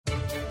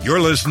You're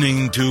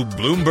listening to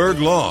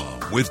Bloomberg Law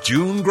with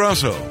June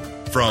Grosso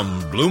from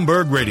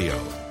Bloomberg Radio.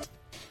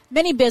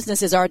 Many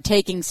businesses are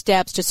taking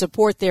steps to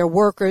support their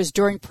workers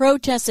during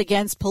protests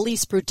against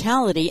police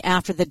brutality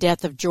after the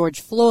death of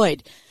George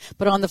Floyd.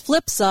 But on the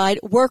flip side,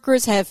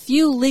 workers have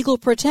few legal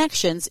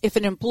protections if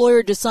an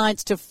employer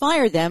decides to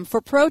fire them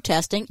for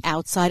protesting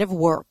outside of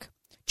work.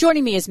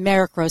 Joining me is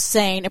Merrick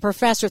Rosane, a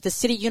professor at the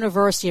City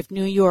University of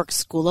New York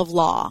School of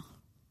Law.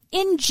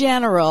 In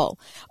general,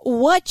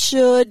 what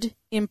should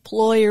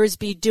employers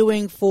be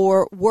doing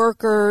for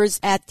workers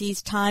at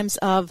these times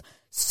of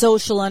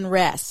social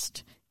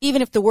unrest,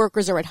 even if the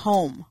workers are at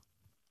home?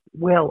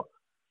 Well,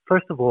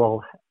 first of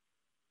all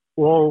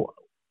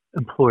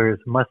employers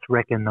must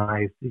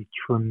recognize the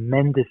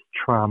tremendous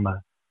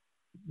trauma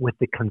with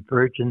the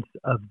convergence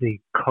of the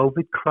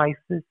COVID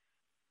crisis,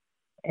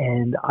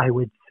 and I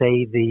would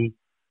say the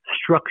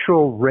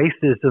structural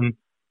racism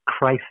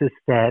crisis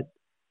that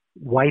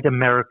white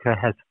America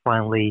has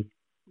finally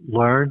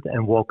learned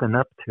and woken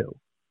up to.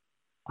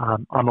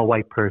 I'm a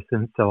white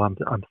person, so I'm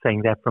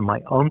saying that from my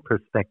own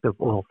perspective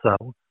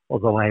also,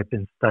 although I have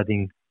been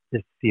studying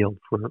this field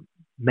for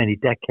many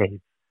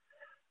decades.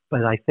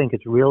 But I think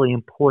it's really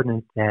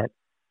important that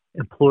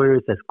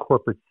employers as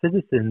corporate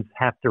citizens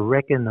have to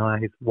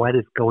recognize what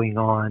is going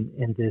on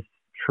in this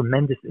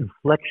tremendous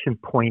inflection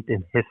point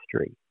in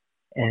history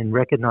and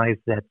recognize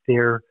that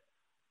their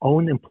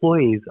own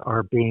employees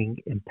are being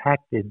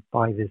impacted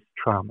by this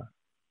trauma,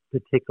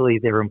 particularly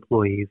their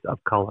employees of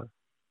color.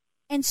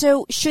 And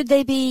so should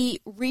they be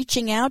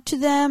reaching out to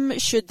them?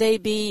 Should they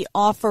be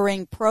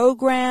offering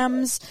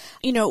programs?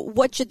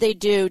 What should they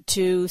do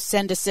to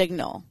send a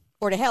signal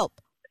or to help?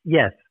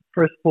 Yes.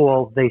 First of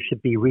all, they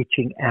should be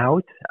reaching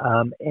out,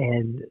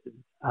 and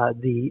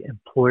the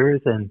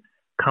employers and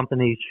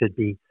companies should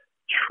be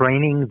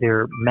training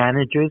their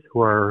managers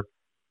who are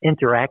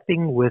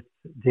interacting with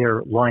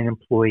their line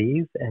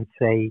employees and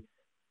say,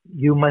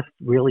 you must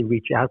really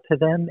reach out to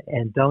them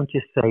and don't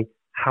just say,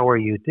 how are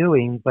you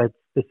doing, but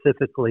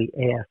specifically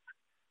ask,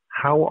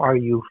 how are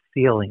you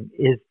feeling?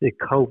 Is the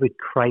COVID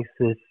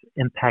crisis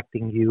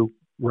impacting you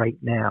right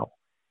now?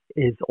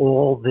 Is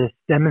all this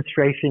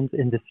demonstrations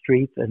in the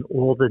streets and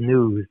all the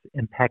news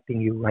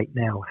impacting you right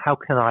now? How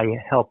can I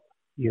help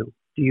you?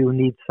 Do you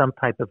need some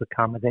type of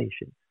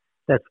accommodation?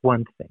 That's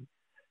one thing.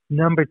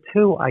 Number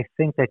two, I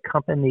think that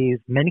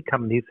many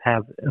companies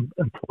have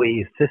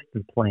employee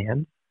assistance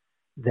plans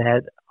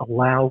that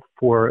allow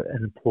for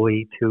an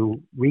employee to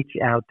reach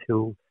out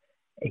to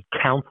a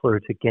counselor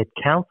to get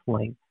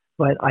counseling.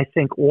 But I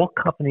think all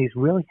companies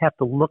really have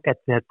to look at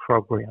their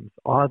programs.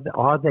 Are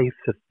they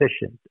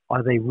sufficient?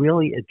 Are they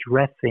really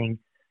addressing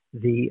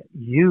the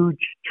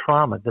huge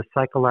trauma, the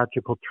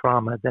psychological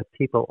trauma that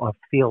people are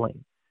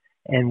feeling?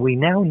 And we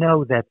now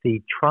know that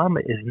the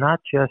trauma is not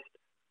just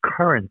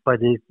current, but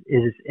it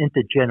is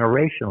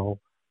intergenerational,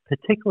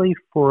 particularly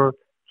for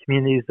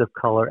communities of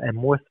color and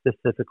more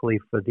specifically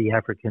for the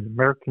African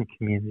American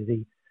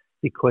community,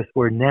 because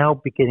we're now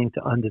beginning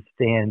to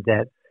understand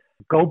that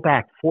go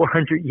back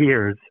 400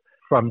 years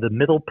from the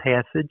Middle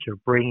Passage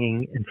of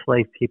bringing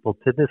enslaved people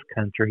to this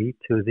country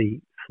to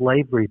the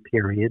slavery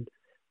period,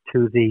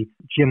 to the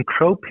Jim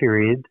Crow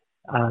period,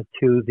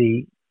 to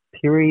the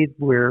period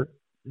where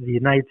the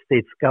United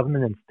States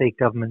government and state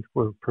governments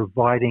were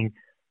providing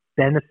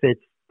benefits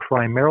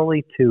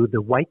primarily to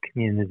the white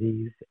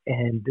communities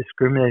and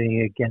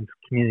discriminating against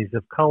communities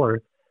of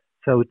color.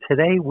 So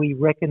today we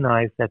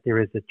recognize that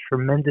there is a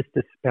tremendous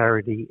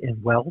disparity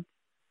in wealth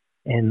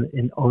and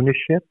in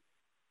ownership,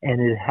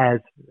 and it has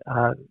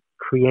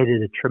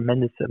created a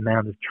tremendous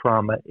amount of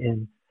trauma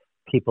in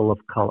people of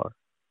color.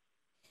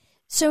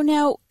 So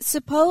now,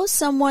 suppose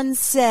someone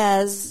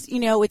says,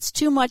 it's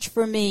too much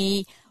for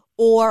me,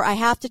 or I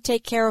have to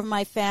take care of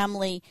my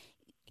family.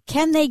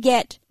 Can they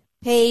get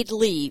paid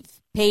leave,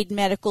 paid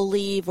medical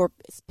leave, or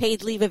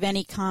paid leave of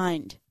any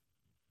kind?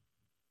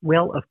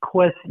 Well, of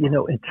course,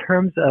 in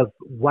terms of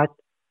what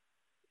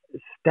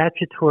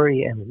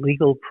statutory and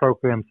legal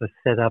programs are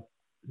set up,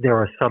 there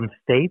are some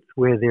states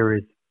where there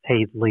is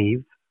paid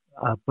leave,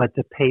 but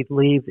the paid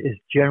leave is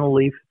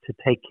generally to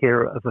take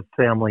care of a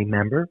family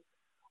member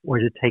or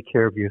to take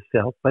care of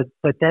yourself. But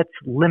that's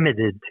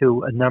limited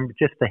to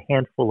just a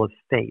handful of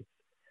states.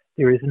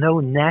 There is no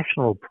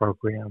national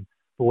program.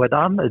 But what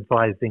I'm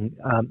advising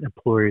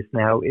employers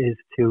now is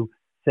to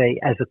say,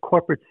 as a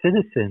corporate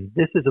citizen,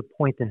 this is a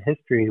point in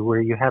history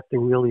where you have to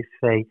really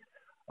say,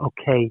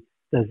 okay,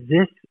 does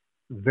this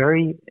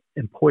very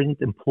important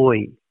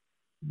employee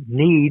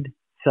need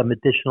some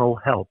additional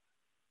help?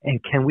 And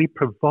can we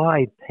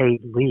provide paid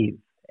leave?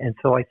 And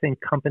so I think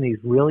companies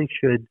really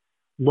should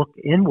look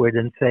inward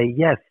and say,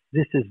 yes,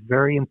 this is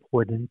very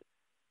important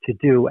to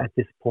do at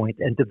this point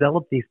and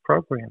develop these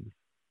programs.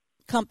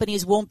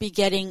 Companies won't be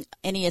getting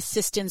any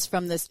assistance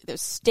from the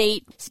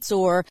state,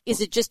 or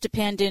is it just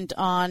dependent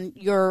on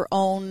your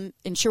own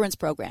insurance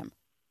program?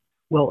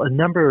 Well, a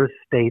number of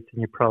states,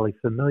 and you're probably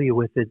familiar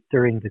with it,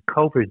 during the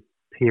COVID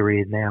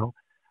period now,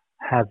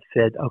 have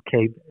said,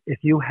 okay, if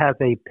you have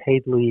a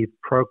paid leave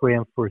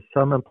program for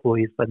some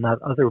employees but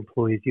not other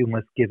employees, you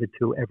must give it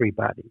to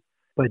everybody.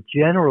 But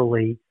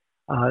generally,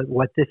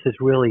 what this has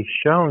really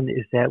shown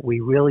is that we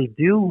really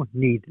do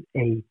need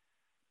a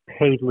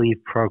paid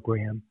leave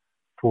program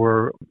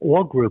for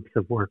all groups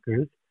of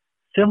workers,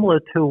 similar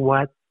to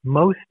what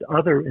most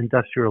other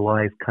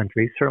industrialized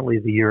countries, certainly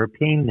the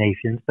European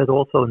nations, but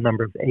also a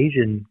number of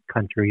Asian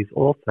countries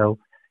also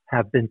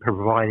have been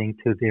providing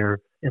to their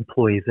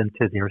employees and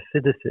to their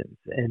citizens.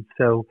 And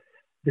so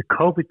the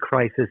COVID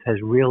crisis has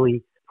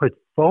really put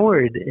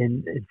forward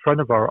in front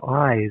of our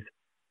eyes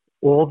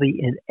all the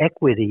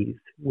inequities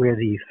where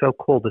the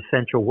so-called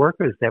essential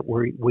workers that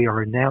we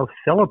are now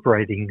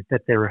celebrating,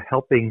 that they're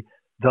helping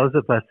those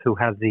of us who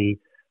have the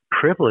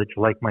privilege,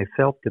 like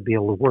myself, to be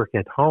able to work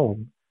at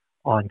home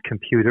on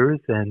computers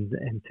and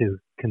to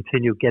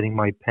continue getting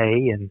my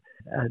pay. And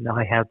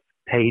I have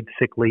paid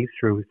sick leave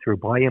through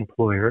my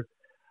employer.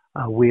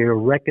 We are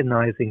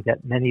recognizing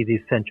that many of the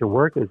essential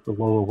workers, the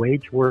lower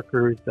wage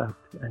workers,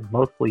 and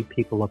mostly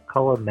people of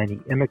color, many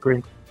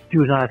immigrants,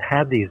 do not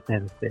have these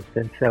benefits.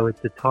 And so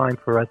it's a time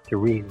for us to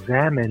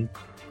re-examine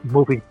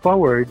moving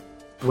forward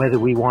whether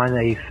we want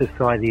a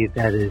society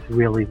that is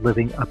really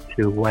living up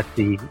to what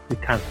the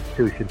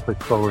Constitution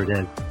puts forward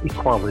as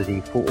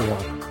equality for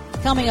all.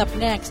 Coming up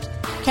next,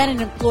 can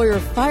an employer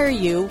fire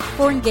you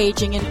for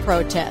engaging in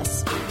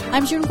protests?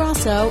 I'm June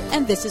Grosso,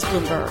 and this is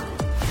Bloomberg.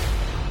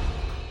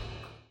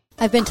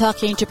 I've been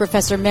talking to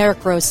Professor Merrick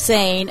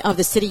Rosane of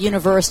the City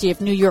University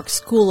of New York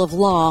School of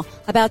Law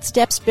about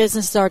steps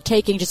businesses are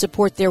taking to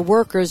support their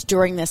workers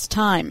during this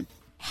time.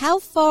 How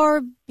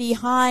far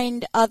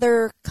behind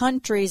other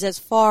countries as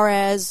far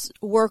as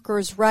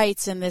workers'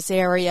 rights in this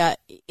area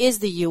is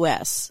the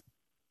U.S.?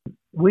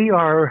 We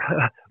are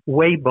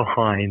way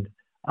behind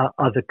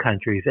other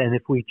countries. And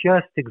if we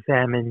just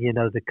examine,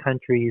 the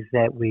countries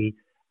that we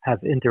have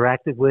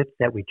interacted with,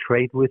 that we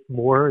trade with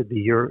more,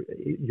 the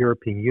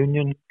European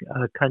Union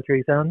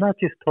countries. And I'm not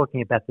just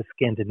talking about the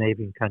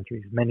Scandinavian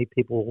countries. Many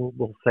people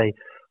will say,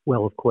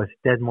 well, of course,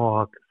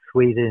 Denmark,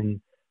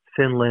 Sweden,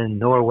 Finland,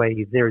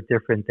 Norway, they're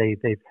different.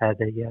 They've had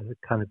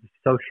a kind of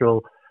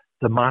social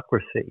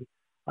democracy.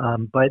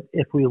 But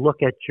if we look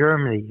at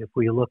Germany, if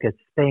we look at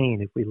Spain,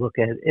 if we look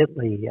at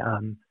Italy,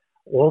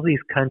 all these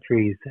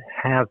countries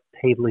have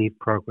paid leave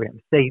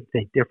programs. They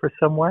differ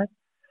somewhat,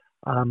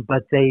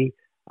 but they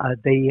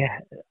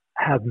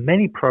have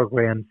many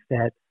programs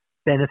that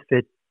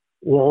benefit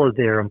all of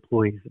their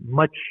employees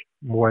much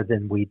more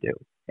than we do.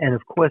 And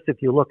of course, if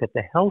you look at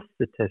the health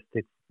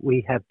statistics,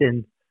 we have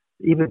been,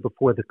 even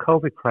before the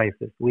COVID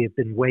crisis, we have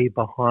been way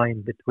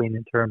behind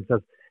in terms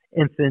of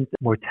infant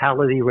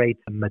mortality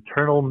rates and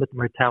maternal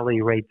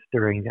mortality rates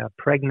during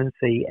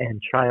pregnancy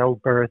and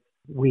childbirth.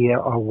 We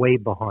are way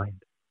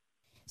behind.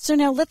 So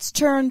now let's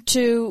turn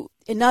to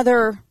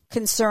another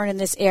concern in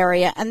this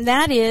area, and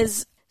that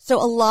is,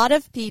 so a lot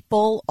of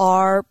people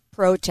are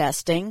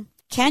protesting.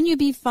 Can you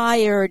be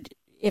fired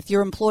if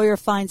your employer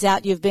finds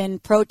out you've been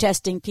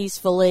protesting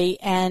peacefully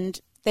and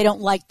they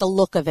don't like the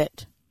look of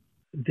it?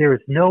 There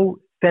is no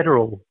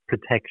federal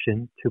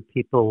protection to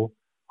people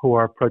who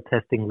are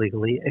protesting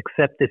legally,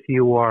 except if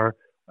you are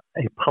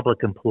a public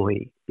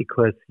employee,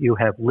 because you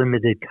have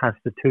limited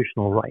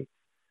constitutional rights.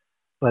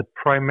 But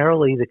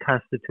primarily, the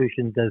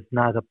Constitution does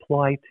not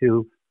apply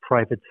to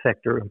private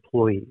sector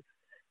employees.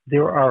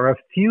 There are a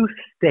few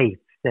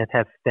states that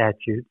have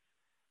statutes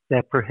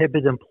that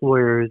prohibit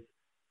employers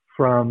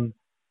from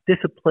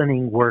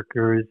disciplining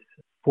workers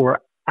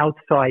for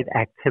outside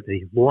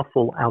activity,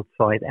 lawful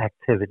outside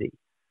activity.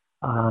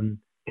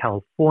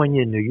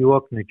 California, New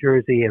York, New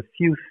Jersey, a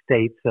few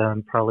states,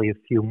 probably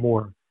a few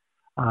more.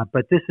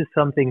 But this is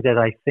something that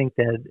I think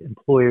that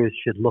employers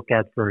should look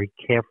at very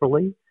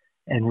carefully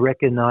and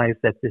recognize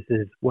that this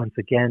is, once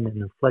again,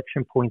 an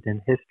inflection point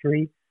in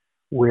history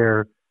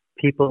where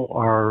people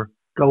are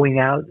going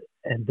out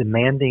and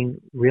demanding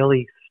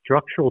really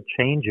structural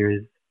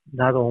changes,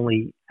 not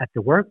only at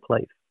the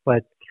workplace,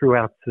 but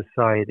throughout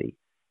society.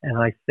 And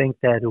I think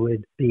that it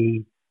would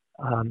be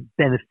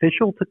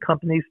beneficial to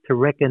companies to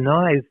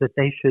recognize that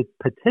they should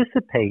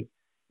participate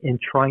in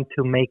trying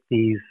to make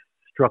these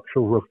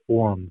structural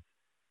reforms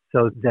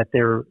so that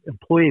their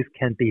employees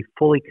can be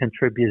fully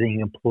contributing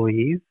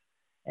employees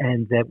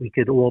and that we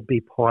could all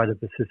be part of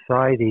a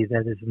society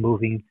that is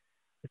moving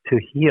to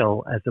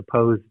heal as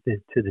opposed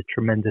to the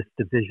tremendous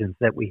divisions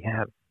that we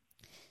have.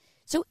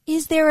 So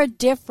is there a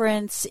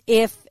difference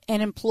if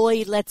an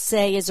employee, let's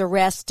say, is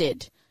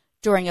arrested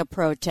during a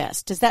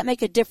protest? Does that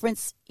make a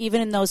difference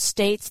even in those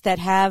states that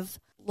have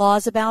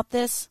laws about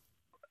this?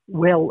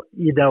 Well,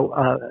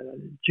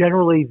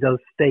 generally those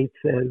states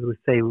would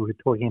say we were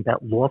talking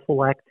about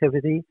lawful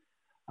activity,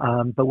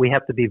 but we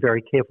have to be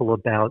very careful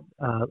about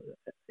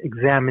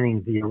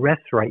examining the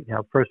arrests right now.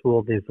 First of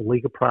all, there's a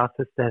legal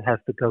process that has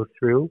to go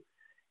through.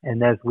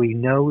 And as we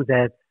know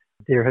that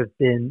there have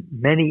been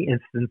many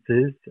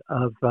instances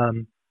of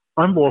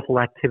unlawful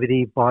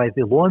activity by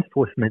the law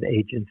enforcement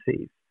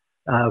agencies.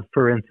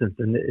 For instance,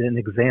 an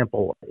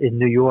example, in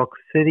New York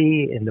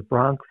City, in the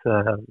Bronx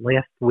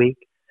last week,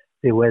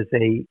 there was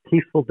a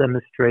peaceful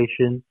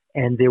demonstration,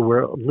 and there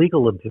were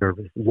legal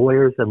observers,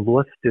 lawyers and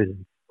law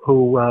students,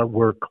 who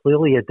were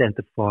clearly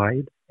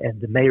identified. And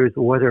the mayor's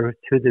order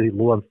to the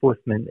law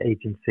enforcement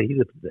agency,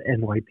 the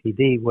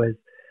NYPD, was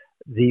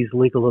these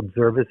legal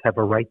observers have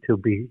a right to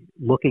be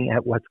looking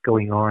at what's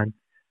going on.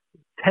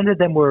 10 of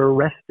them were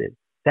arrested.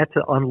 That's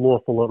an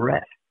unlawful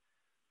arrest.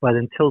 But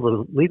until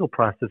the legal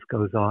process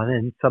goes on,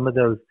 and some of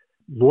those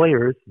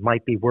lawyers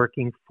might be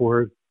working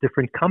for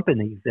different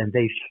companies, and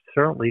they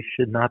certainly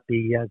should not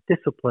be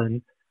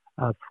disciplined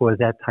for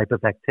that type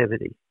of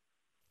activity.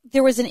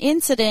 There was an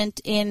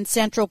incident in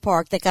Central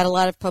Park that got a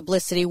lot of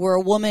publicity where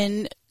a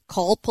woman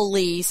called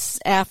police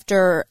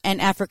after an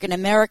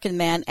African-American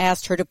man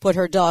asked her to put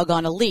her dog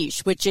on a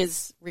leash, which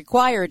is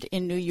required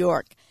in New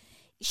York.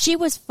 She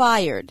was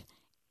fired.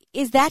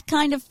 Is that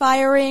kind of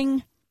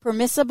firing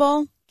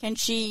permissible? Can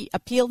she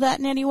appeal that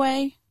in any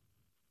way?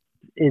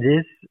 It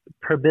is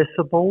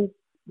permissible.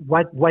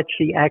 What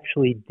she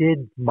actually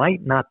did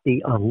might not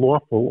be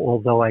unlawful,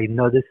 although I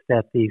noticed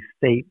that the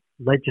state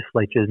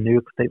legislature, the New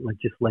York State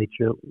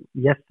legislature,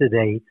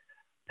 yesterday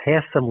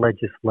passed some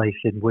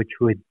legislation which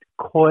would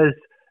cause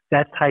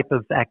that type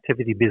of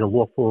activity to be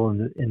lawful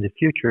in the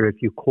future.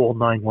 If you call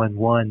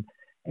 911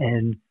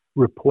 and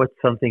report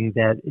something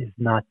that is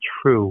not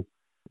true,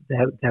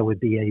 that would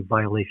be a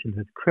violation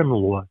of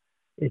criminal law.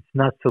 It's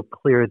not so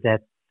clear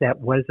that that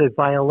was a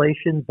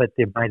violation, but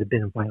there might have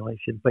been a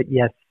violation. But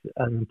yes,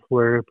 an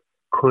employer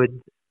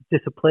could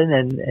discipline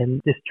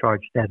and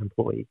discharge that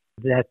employee.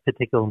 That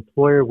particular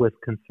employer was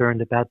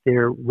concerned about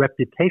their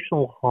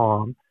reputational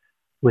harm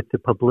with the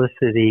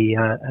publicity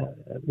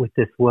with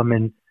this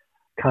woman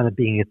kind of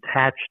being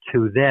attached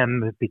to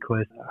them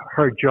because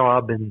her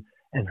job and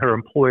her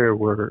employer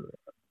were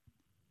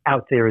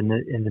out there in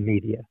the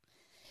media.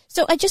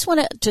 So I just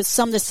want to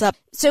sum this up.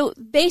 So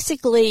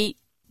basically,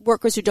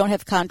 workers who don't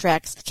have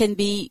contracts can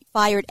be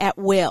fired at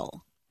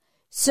will.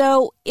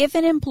 So if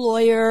an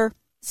employer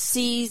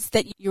sees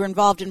that you're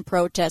involved in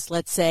protests,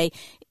 let's say,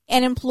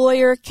 an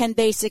employer can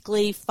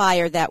basically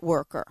fire that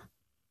worker.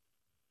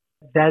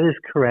 That is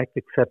correct,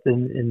 except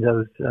in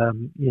those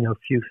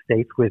few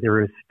states where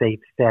there is state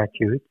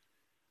statutes.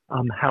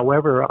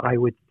 However, I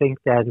would think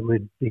that it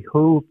would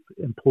behoove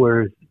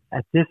employers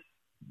at this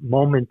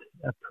moment,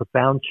 a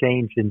profound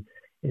change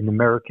in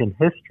American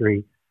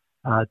history,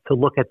 to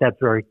look at that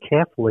very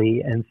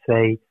carefully and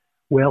say,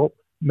 well,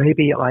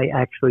 maybe I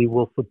actually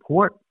will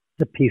support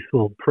the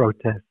peaceful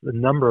protest. A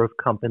number of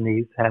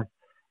companies have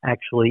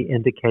actually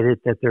indicated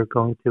that they're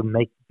going to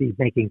be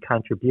making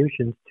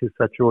contributions to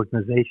such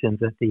organizations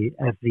as the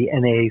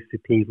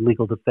NAACP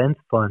Legal Defense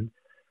Fund,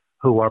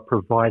 who are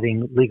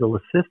providing legal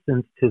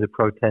assistance to the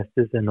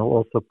protesters and are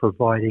also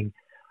providing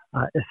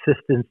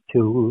assistance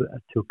to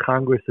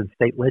Congress and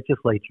state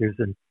legislatures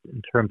in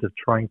terms of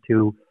trying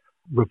to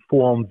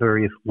reform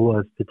various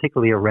laws,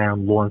 particularly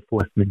around law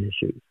enforcement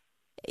issues.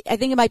 I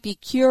think it might be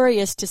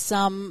curious to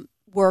some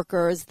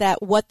workers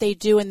that what they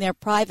do in their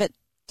private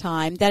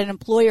time, that an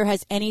employer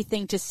has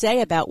anything to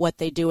say about what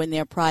they do in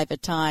their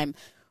private time.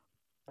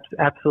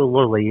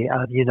 Absolutely.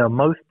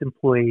 Most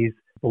employees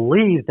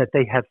believe that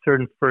they have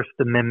certain First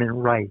Amendment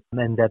rights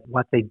and that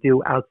what they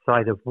do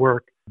outside of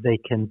work they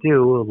can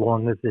do as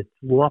long as it's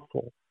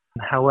lawful.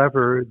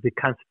 However, the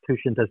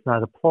Constitution does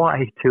not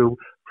apply to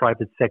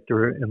private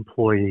sector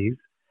employees.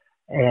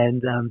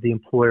 And the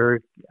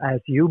employer,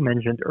 as you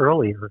mentioned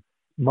earlier,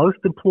 most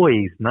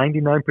employees,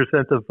 99%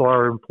 of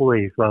our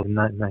employees, well,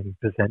 not 90%,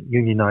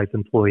 unionized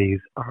employees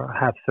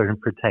have certain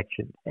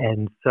protections.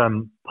 And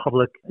some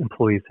public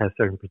employees have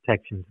certain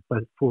protections. But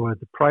for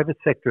the private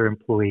sector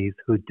employees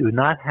who do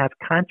not have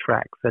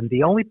contracts, and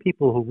the only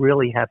people who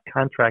really have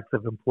contracts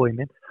of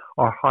employment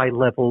are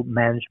high-level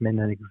management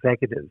and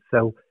executives.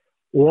 So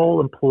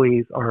all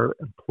employees are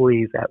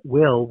employees at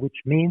will, which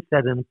means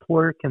that an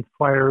employer can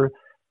fire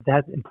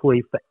that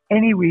employee for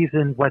any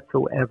reason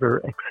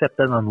whatsoever except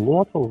an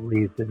unlawful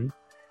reason.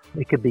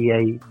 It could be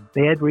a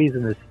bad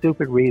reason, a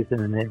stupid reason,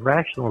 an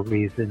irrational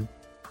reason,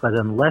 but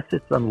unless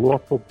it's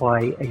unlawful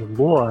by a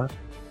law,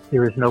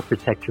 there is no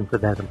protection for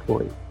that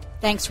employee.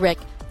 Thanks, Rick.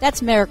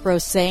 That's Merrick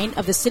Rosane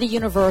of the City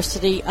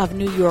University of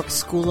New York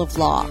School of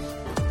Law.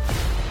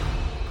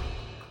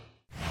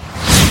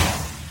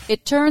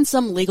 It turned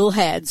some legal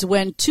heads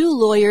when two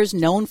lawyers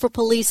known for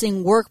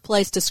policing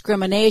workplace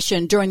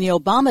discrimination during the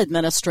Obama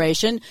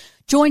administration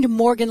joined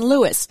Morgan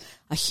Lewis,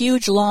 a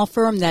huge law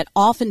firm that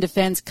often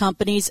defends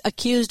companies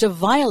accused of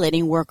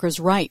violating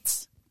workers'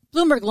 rights.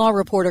 Bloomberg Law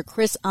reporter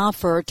Chris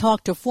Offer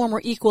talked to former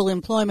Equal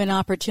Employment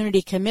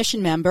Opportunity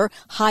Commission member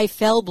Hy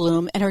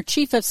Feldblum and her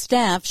chief of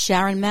staff,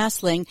 Sharon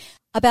Masling,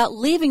 about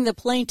leaving the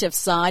plaintiff's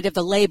side of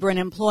the labor and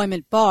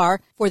employment bar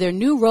for their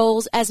new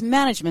roles as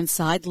management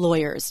side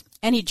lawyers.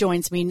 And he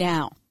joins me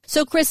now.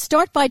 So, Chris,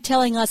 start by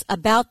telling us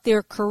about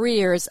their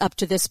careers up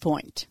to this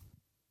point.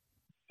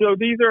 So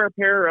these are a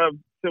pair of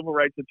civil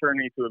rights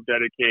attorneys who have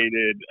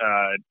dedicated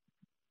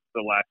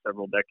the last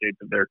several decades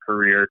of their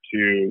career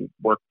to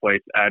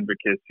workplace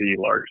advocacy,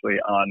 largely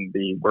on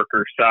the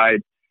worker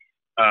side,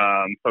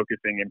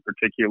 focusing in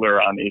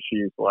particular on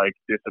issues like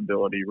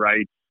disability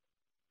rights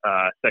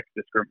sex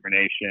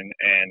discrimination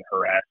and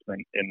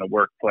harassment in the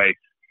workplace.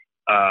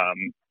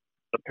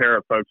 A pair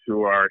of folks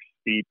who are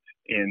steeped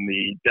in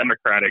the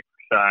Democratic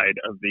side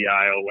of the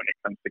aisle when it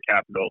comes to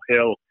Capitol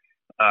Hill.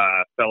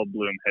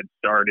 Feldblum had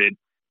started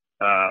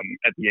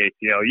at the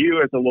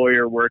ACLU as a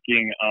lawyer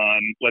working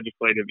on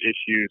legislative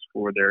issues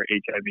for their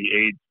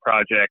HIV/AIDS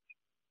project,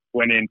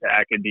 went into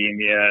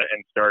academia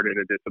and started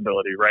a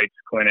disability rights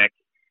clinic,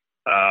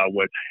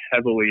 was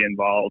heavily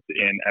involved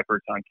in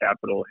efforts on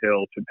Capitol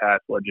Hill to pass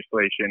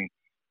legislation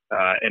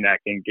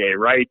enacting gay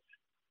rights,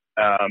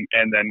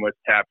 and then was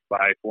tapped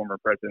by former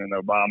President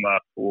Obama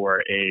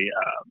for a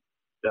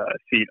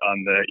seat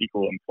on the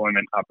Equal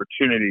Employment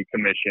Opportunity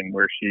Commission,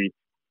 where she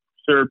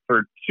served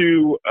for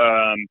 2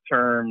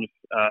 terms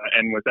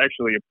and was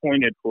actually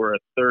appointed for a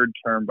 3rd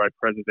term by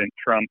President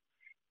Trump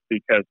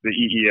because the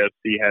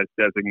EEOC has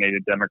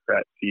designated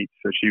Democrat seats.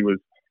 So she was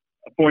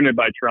appointed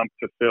by Trump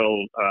to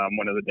fill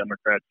one of the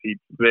Democrat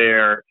seats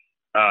there.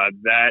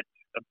 That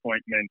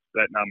appointment,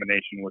 that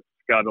nomination was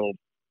scuttled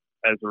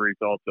as a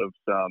result of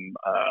some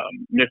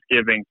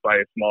misgivings by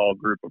a small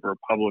group of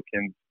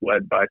Republicans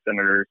led by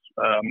Senators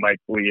Mike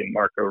Lee and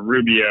Marco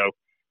Rubio.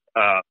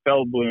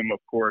 Feldblum, of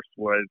course,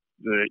 was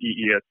the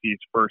EEOC's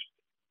first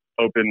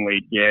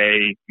openly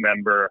gay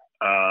member,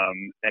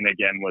 and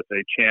again was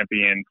a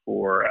champion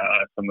for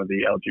some of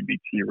the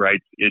LGBT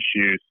rights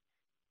issues.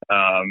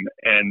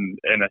 And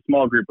a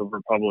small group of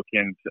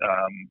Republicans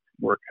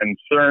were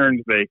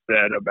concerned, they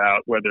said,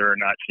 about whether or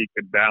not she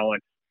could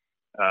balance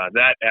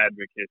that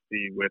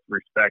advocacy with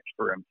respect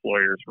for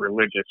employers'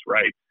 religious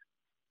rights.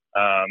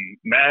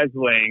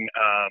 Masling,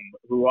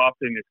 who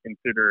often is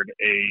considered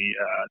a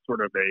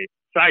sort of a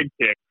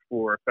sidekick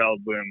for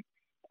Feldblum,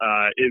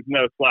 is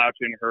no slouch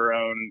in her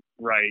own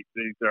right.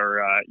 These are,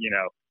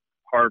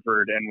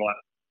 Harvard NY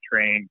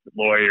trained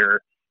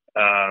lawyer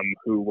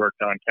who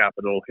worked on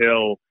Capitol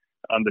Hill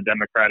on the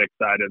Democratic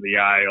side of the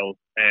aisle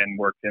and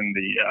worked in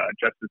the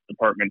Justice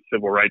Department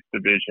Civil Rights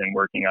Division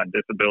working on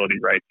disability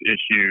rights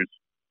issues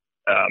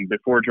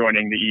before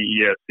joining the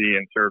EEOC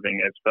and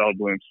serving as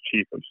Feldblum's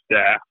chief of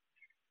staff.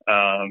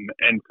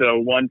 And so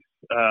once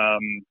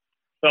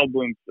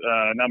Feldblum's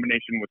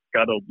nomination was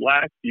scuttled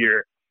last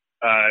year,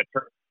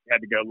 he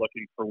had to go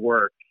looking for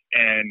work.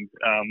 And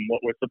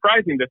what was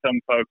surprising to some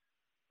folks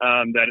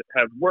that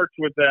have worked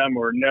with them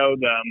or know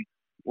them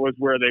was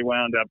where they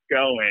wound up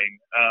going.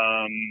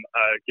 I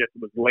guess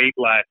it was late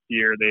last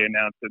year they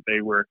announced that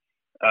they were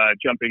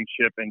jumping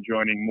ship and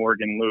joining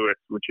Morgan Lewis,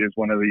 which is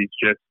one of these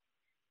just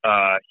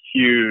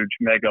huge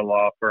mega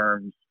law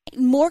firms.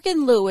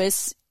 Morgan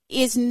Lewis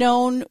is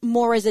known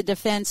more as a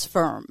defense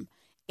firm.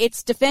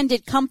 It's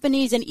defended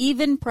companies and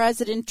even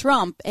President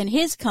Trump and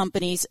his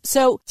companies.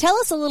 So tell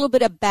us a little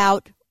bit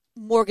about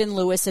Morgan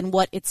Lewis and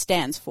what it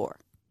stands for.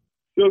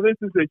 So this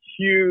is a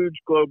huge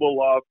global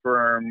law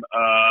firm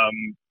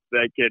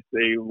that gets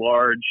a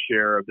large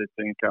share of its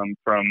income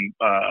from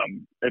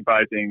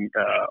advising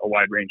a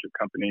wide range of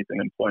companies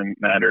in employment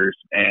matters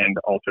and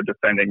also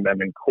defending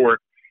them in court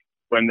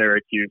when they're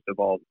accused of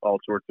all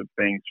sorts of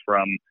things,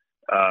 from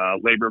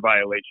labor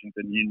violations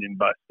and union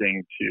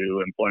busting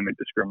to employment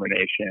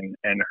discrimination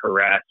and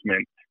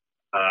harassment.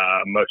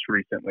 Most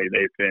recently,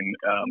 they've been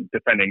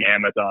defending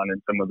Amazon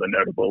and some of the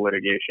notable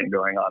litigation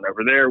going on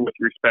over there with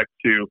respect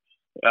to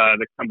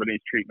the company's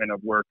treatment of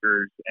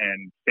workers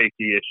and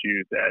safety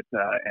issues at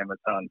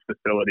Amazon's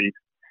facilities.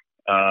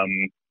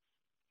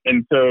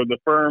 And so the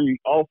firm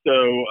also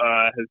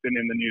has been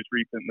in the news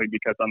recently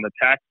because on the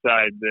tax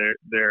side,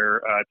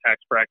 their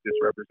tax practice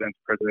represents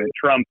President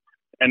Trump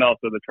and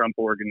also the Trump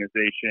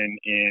Organization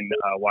in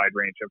a wide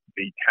range of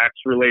the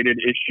tax-related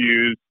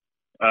issues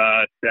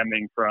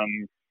stemming from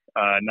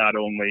not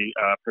only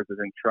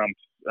President Trump's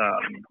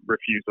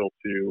refusal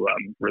to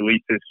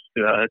release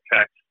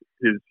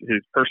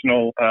his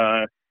personal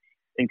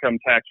income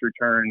tax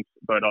returns,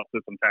 but also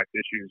some tax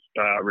issues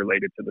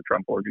related to the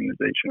Trump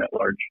Organization at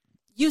large.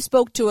 You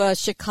spoke to a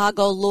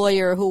Chicago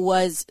lawyer who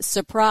was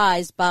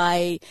surprised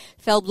by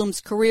Feldblum's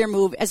career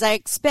move, as I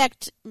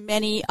expect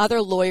many other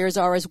lawyers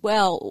are as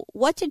well.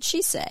 What did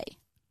she say?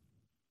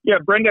 Yeah,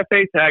 Brenda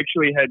Faith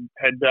actually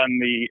had done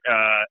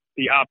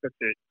the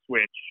opposite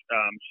switch.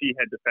 She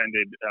had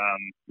defended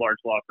large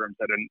law firms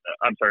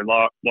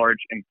large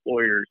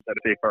employers at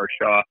Safar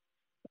Shaw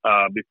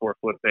before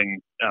flipping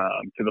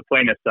to the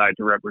plaintiff side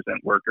to represent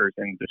workers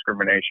in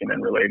discrimination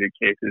and related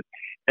cases.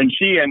 And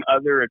she and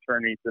other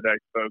attorneys that I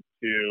spoke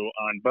to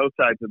on both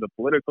sides of the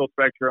political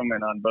spectrum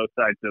and on both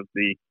sides of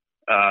the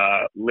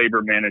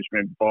labor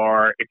management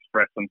bar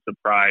expressed some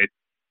surprise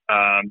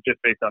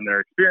just based on their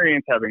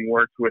experience, having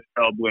worked with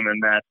Feldblum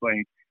and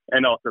Masling,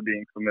 and also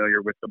being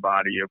familiar with the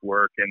body of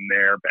work and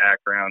their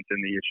backgrounds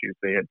and the issues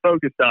they had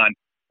focused on,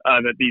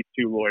 that these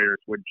two lawyers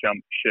would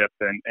jump ship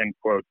and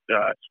quote,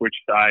 switch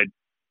sides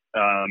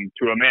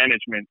to a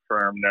management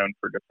firm known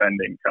for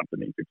defending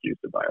companies accused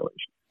of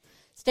violations.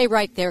 Stay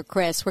right there,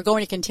 Chris. We're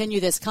going to continue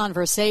this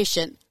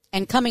conversation.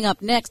 And coming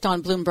up next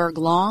on Bloomberg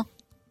Law,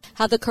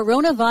 how the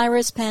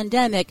coronavirus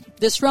pandemic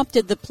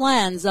disrupted the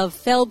plans of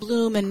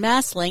Feldblum and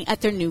Masling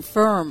at their new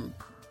firm.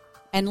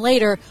 And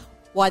later,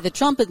 why the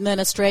Trump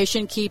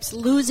administration keeps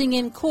losing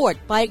in court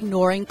by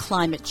ignoring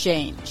climate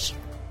change.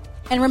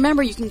 And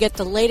remember, you can get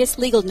the latest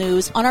legal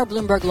news on our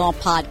Bloomberg Law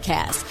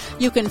podcast.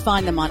 You can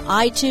find them on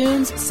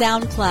iTunes,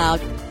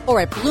 SoundCloud, or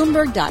at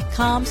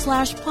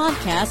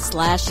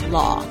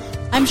Bloomberg.com/podcast/law.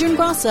 I'm June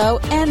Grosso,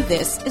 and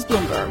this is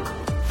Bloomberg.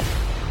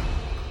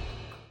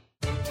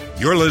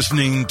 You're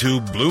listening to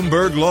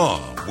Bloomberg Law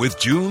with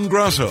June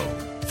Grosso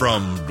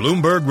from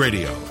Bloomberg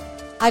Radio.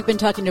 I've been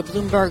talking to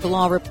Bloomberg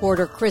Law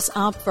reporter Chris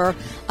Opfer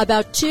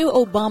about two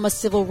Obama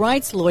civil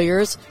rights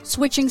lawyers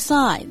switching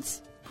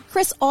sides.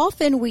 Chris,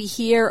 often we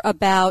hear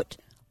about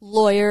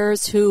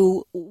lawyers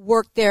who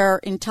work their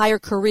entire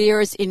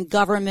careers in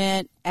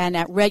government and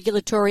at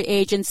regulatory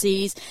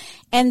agencies,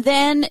 and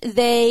then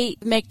they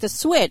make the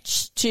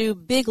switch to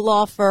big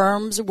law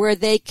firms where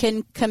they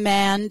can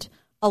command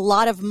a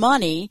lot of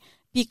money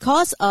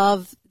because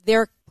of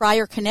their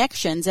prior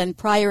connections and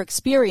prior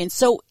experience.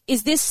 So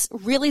is this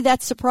really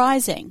that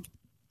surprising?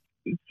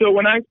 So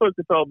when I spoke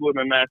to Feldblum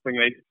and Masling,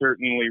 they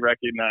certainly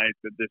recognized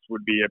that this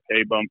would be a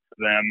pay bump for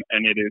them,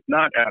 and it is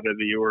not out of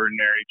the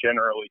ordinary,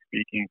 generally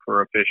speaking,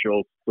 for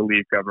officials to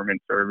leave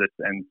government service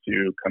and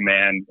to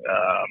command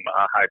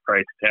a high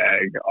price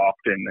tag,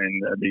 often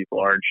in these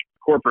large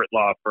corporate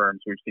law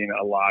firms. We've seen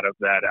a lot of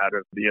that out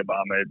of the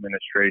Obama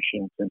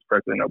administration since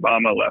President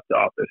Obama left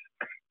office.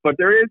 But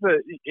there is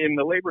in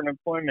the labor and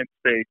employment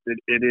space,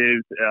 it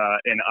is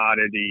an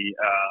oddity.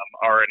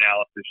 Our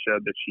analysis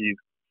showed that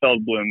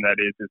Feldblum, that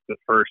is the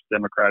first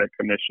Democratic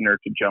commissioner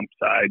to jump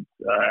sides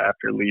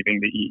after leaving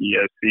the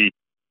EEOC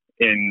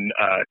in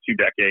 2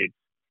 decades.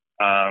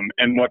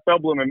 And what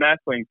Feldblum and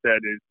Masling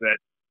said is that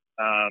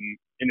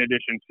in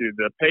addition to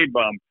the pay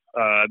bump,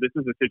 this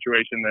is a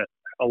situation that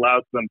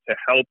allows them to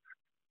help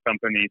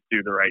companies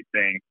do the right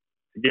thing,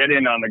 to get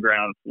in on the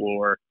ground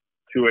floor,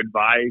 to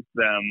advise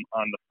them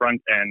on the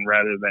front end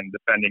rather than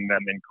defending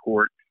them in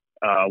court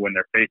when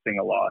they're facing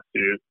a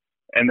lawsuit.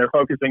 And they're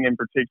focusing in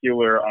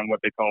particular on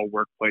what they call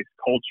workplace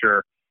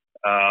culture,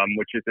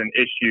 which is an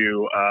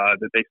issue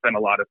that they spend a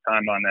lot of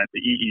time on at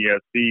the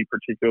EEOC,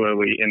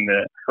 particularly in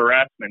the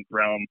harassment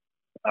realm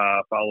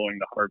following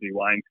the Harvey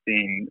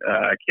Weinstein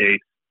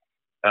case.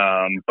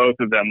 Both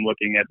of them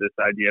looking at this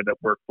idea that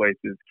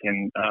workplaces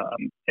can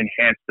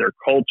enhance their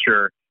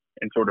culture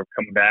and sort of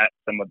combat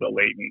some of the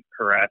latent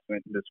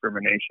harassment and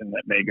discrimination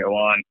that may go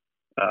on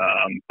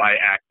by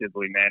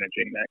actively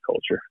managing that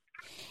culture.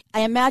 I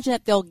imagine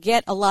that they'll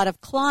get a lot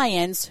of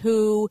clients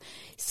who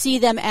see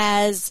them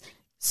as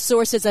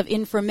sources of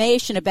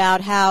information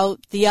about how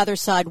the other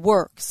side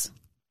works.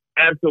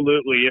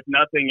 Absolutely. If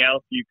nothing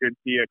else, you could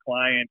see a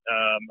client,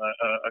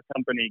 a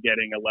company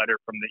getting a letter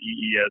from the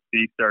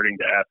EEOC starting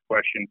to ask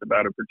questions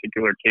about a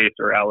particular case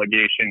or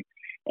allegation,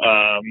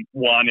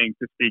 wanting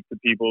to speak to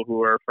people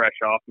who are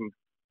fresh off of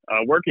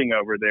working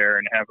over there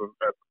and have a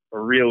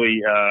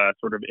really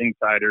sort of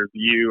insider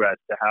view as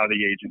to how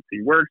the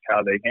agency works,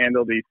 how they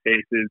handle these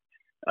cases,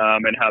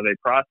 and how they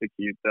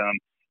prosecute them.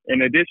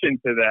 In addition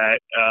to that,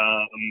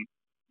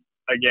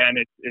 again,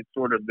 it's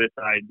sort of this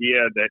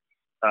idea that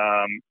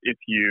if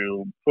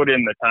you put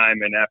in the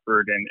time and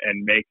effort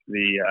and make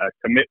the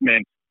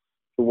commitment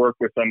to work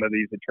with some of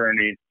these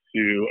attorneys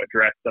to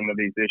address some of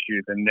these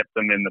issues and nip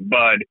them in the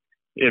bud,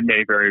 it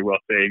may very well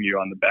save you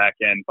on the back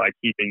end by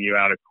keeping you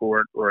out of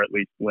court or at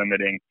least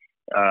limiting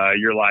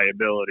your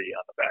liability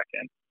on the back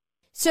end.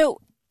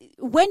 So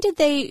when did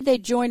they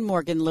join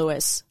Morgan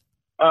Lewis?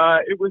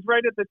 It was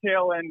right at the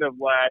tail end of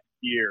last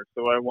year.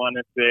 So I want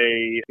to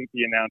say, I think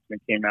the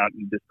announcement came out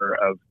in December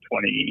of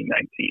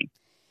 2019.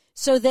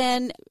 So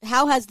then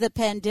how has the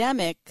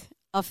pandemic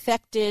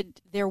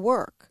affected their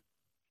work?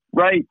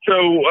 Right. So,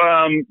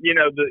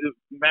 the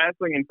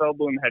Masling and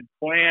Feldblum had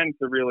planned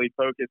to really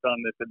focus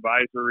on this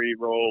advisory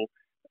role,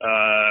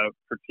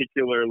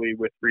 particularly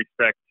with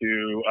respect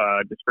to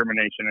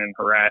discrimination and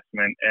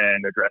harassment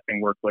and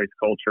addressing workplace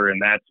culture in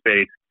that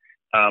space.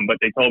 But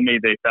they told me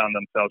they found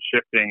themselves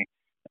shifting,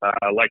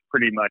 like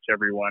pretty much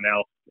everyone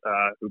else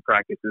who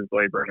practices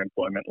labor and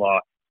employment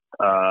law,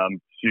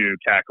 to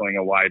tackling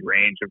a wide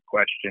range of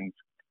questions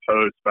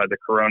posed by the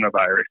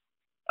coronavirus.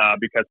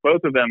 Because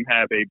both of them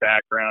have a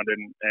background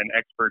and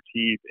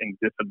expertise in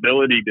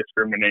disability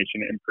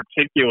discrimination in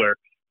particular,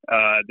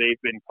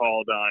 they've been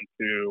called on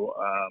to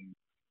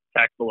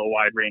tackle a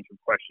wide range of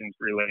questions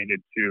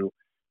related to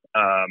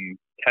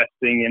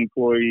testing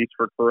employees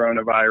for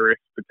coronavirus,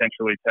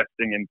 potentially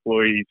testing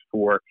employees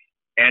for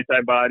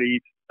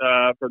antibodies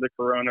for the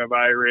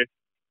coronavirus,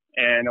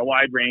 and a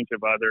wide range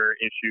of other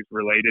issues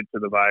related to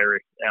the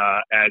virus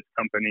as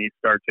companies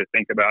start to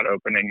think about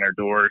opening their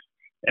doors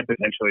and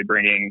potentially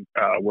bringing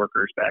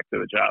workers back to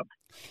the job.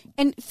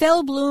 And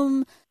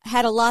Feldblum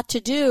had a lot to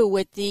do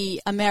with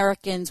the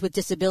Americans with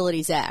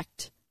Disabilities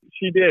Act.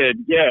 She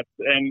did, yes.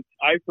 And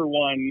I, for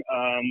one,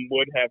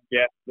 would have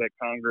guessed that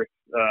Congress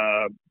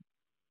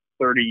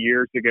 30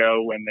 years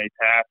ago when they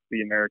passed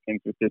the Americans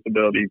with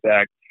Disabilities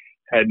Act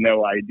had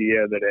no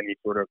idea that any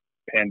sort of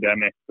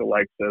pandemic, the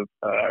likes of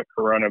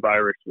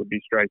coronavirus, would be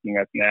striking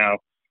us now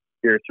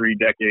here 3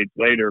 decades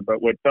later.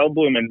 But what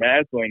Feldblum and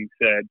Masling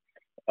said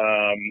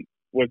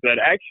was that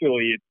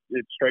actually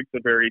it strikes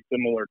a very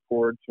similar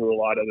chord to a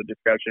lot of the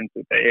discussions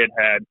that they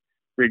had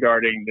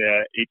regarding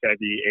the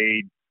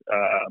HIV/AIDS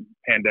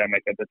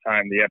pandemic at the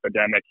time, the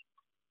epidemic,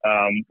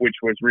 which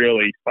was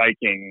really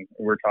spiking.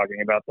 We're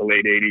talking about the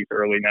late 80s,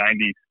 early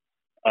 90s.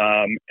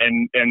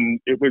 And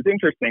it was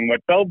interesting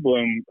what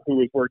Feldblum, who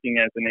was working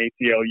as an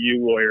ACLU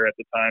lawyer at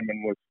the time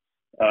and was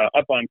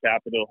up on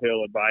Capitol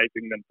Hill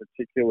advising them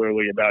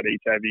particularly about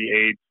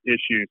HIV/AIDS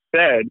issues,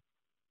 said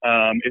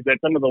is that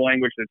some of the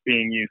language that's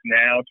being used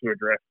now to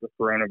address the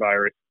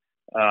coronavirus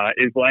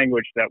is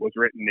language that was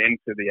written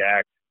into the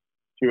act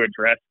to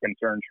address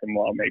concerns from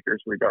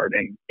lawmakers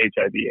regarding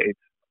HIV/AIDS.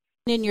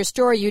 In your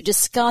story, you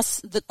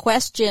discuss the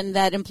question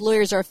that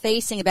employers are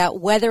facing about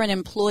whether an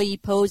employee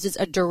poses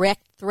a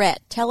direct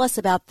threat. Tell us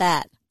about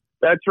that.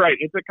 That's right.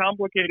 It's a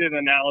complicated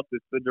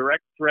analysis. The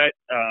direct threat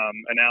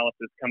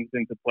analysis comes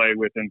into play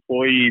with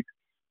employees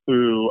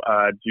who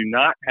do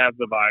not have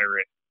the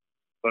virus,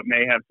 but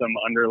may have some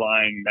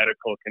underlying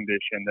medical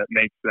condition that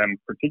makes them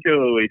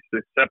particularly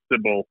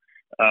susceptible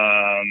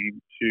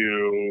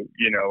to,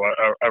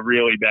 a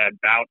really bad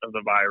bout of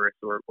the virus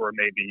or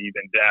maybe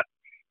even death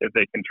if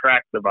they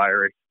contract the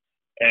virus.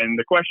 And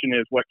the question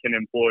is, what can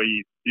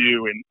employers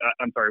do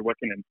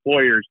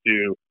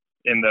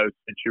in those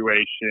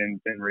situations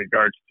in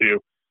regards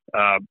to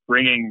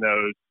bringing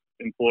those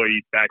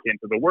employees back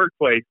into the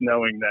workplace,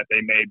 knowing that they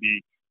may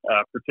be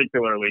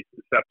particularly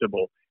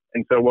susceptible.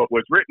 And so what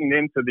was written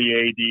into the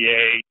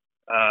ADA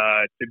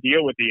to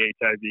deal with the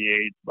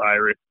HIV/AIDS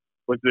virus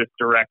was this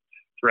direct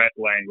threat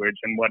language.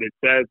 And what it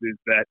says is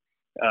that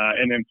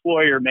an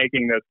employer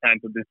making those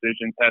kinds of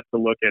decisions has to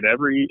look at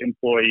every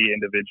employee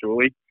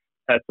individually,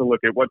 has to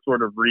look at what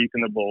sort of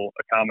reasonable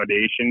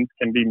accommodations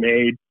can be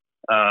made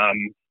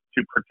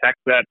to protect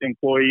that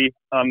employee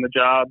on the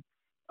job.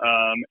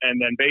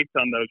 And then based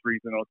on those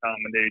reasonable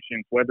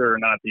accommodations, whether or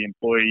not the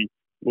employee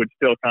would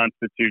still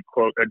constitute,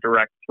 quote, a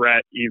direct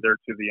threat either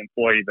to the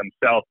employee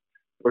themselves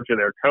or to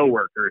their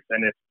coworkers.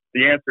 And if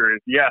the answer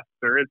is yes,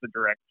 there is a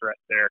direct threat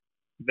there,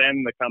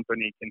 then the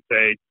company can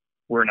say,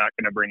 we're not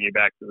going to bring you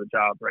back to the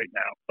job right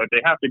now. But they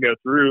have to go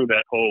through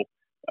that whole,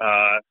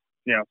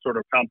 sort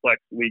of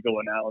complex legal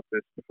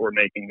analysis before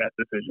making that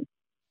decision.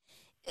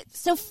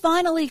 So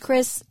finally,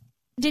 Chris,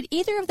 did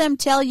either of them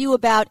tell you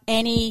about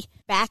any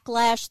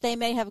backlash they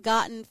may have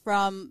gotten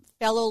from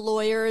fellow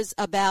lawyers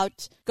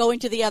about going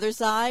to the other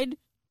side?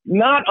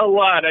 Not a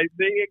lot.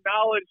 They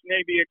acknowledged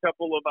maybe a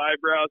couple of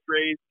eyebrows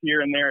raised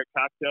here and there at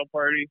cocktail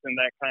parties and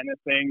that kind of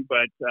thing.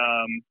 But,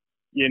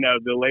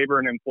 the labor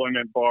and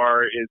employment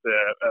bar is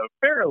a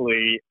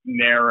fairly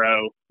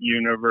narrow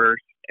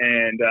universe.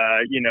 And,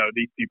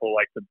 these people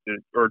like to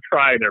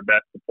try their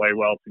best to play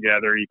well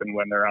together, even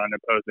when they're on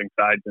opposing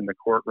sides in the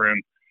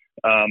courtroom.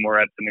 Or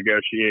at the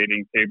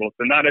negotiating table.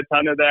 So not a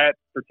ton of that,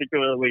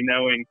 particularly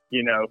knowing,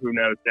 who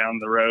knows down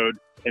the road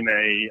in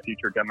a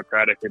future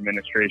Democratic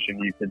administration,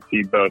 you could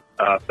see both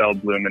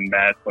Feldblum and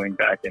Masling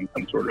back in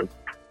some sort of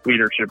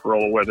leadership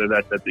role, whether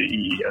that's at the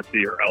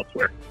EEOC or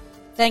elsewhere.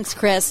 Thanks,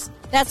 Chris.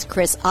 That's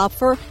Chris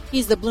Opfer.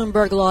 He's the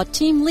Bloomberg Law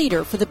team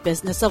leader for the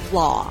business of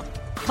law.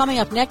 Coming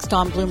up next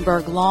on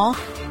Bloomberg Law,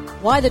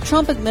 why the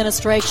Trump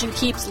administration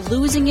keeps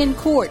losing in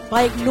court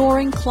by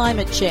ignoring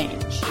climate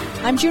change.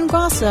 I'm June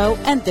Grosso,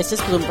 and this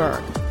is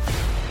Bloomberg.